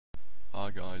Hi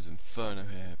guys, Inferno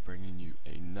here, bringing you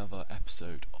another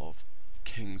episode of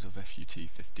Kings of FUT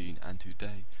 15, and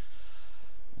today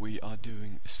we are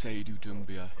doing Seydou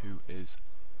Doumbia, who is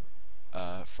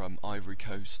from Ivory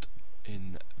Coast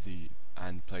and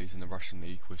plays in the Russian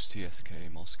League with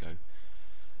CSKA Moscow.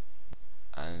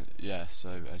 And yeah,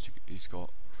 so he's got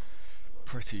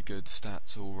pretty good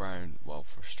stats all round, well,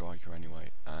 for a striker anyway,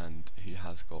 and he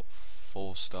has got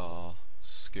 4-star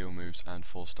skill moves and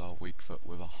 4-star weak foot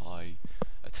with a high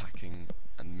attacking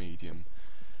and medium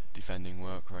defending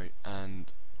work rate.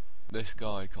 And this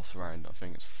guy costs around, I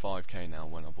think it's 5k now.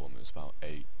 When I bought him it was about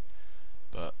 8,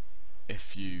 but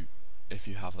if you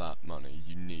have that money,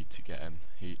 you need to get him.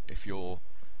 If you're,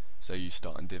 say you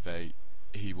start in Div 8,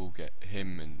 he will get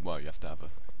him, and well, you have to have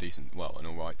a decent, well, an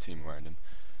alright team around him,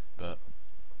 but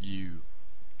you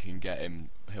can get him,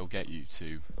 he'll get you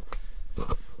to,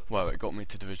 well, it got me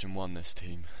to Division 1, this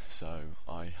team, so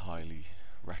I highly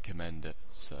recommend it.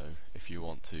 So if you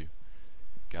want to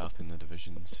get up in the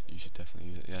divisions, you should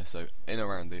definitely use it. Yeah, so in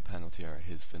around the penalty area,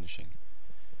 his finishing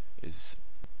is,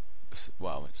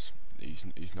 well,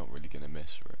 he's not really going to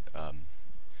miss,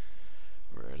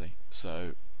 really.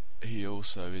 So he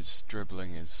also, his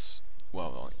dribbling is,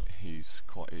 well, like, he's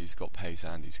got pace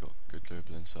and he's got good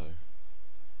dribbling, so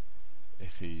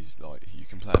if he's like, you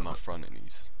can play him up front and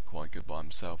he's quite good by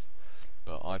himself.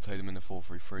 But I played him in the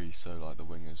 4-3-3, so like the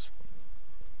wingers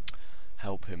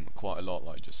help him quite a lot,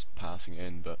 like just passing it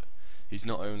in. But he's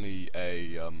not only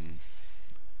a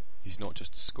he's not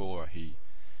just a scorer. He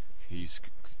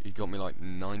got me like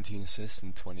 19 assists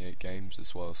in 28 games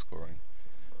as well as scoring.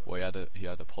 Well, he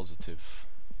had a positive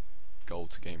goal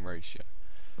to game ratio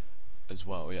as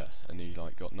well, yeah. And he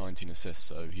like got 19 assists,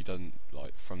 so he doesn't,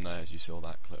 like, from there, as you saw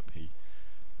that clip,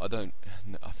 I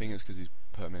think it's because he's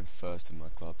put him in first in my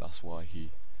club, that's why he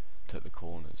took the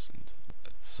corners, and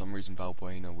for some reason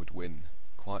Valbuena would win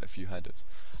quite a few headers,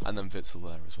 and then Witzel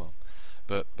there as well.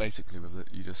 But basically with it,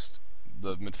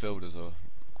 the midfielders are,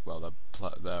 well,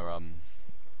 their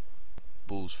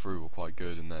balls through were quite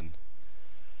good, and then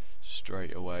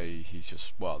straight away he's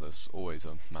just, well, there's always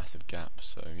a massive gap.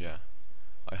 So yeah,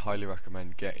 I highly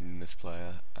recommend getting this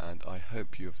player, and I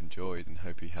hope you have enjoyed and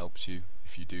hope he helps you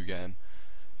if you do get him.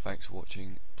 Thanks for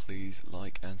watching, please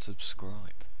like and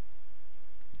subscribe.